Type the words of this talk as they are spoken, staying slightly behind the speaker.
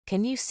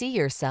Can you see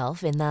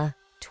yourself in the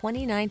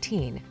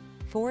 2019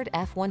 Ford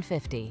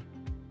F-150?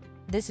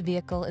 This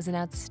vehicle is an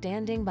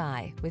outstanding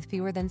buy with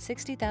fewer than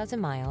 60,000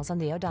 miles on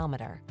the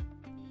odometer.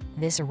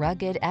 This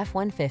rugged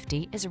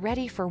F-150 is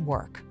ready for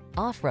work,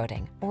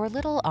 off-roading, or a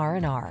little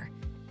R&R.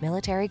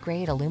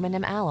 Military-grade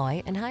aluminum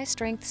alloy and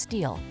high-strength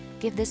steel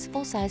give this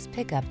full-size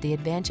pickup the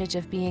advantage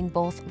of being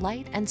both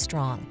light and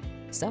strong,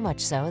 so much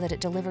so that it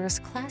delivers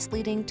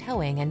class-leading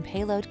towing and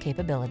payload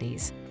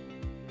capabilities.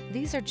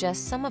 These are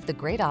just some of the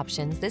great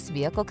options this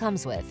vehicle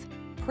comes with: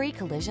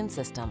 pre-collision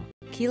system,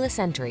 keyless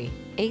entry,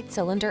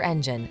 8-cylinder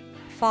engine,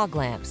 fog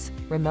lamps,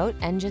 remote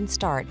engine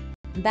start,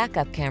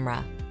 backup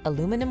camera,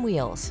 aluminum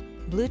wheels,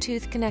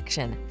 Bluetooth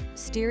connection,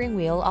 steering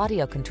wheel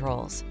audio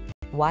controls,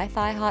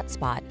 Wi-Fi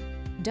hotspot.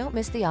 Don't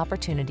miss the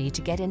opportunity to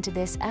get into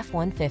this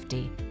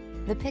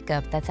F-150, the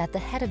pickup that's at the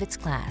head of its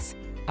class.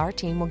 Our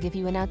team will give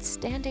you an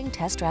outstanding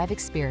test drive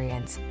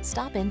experience.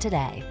 Stop in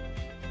today.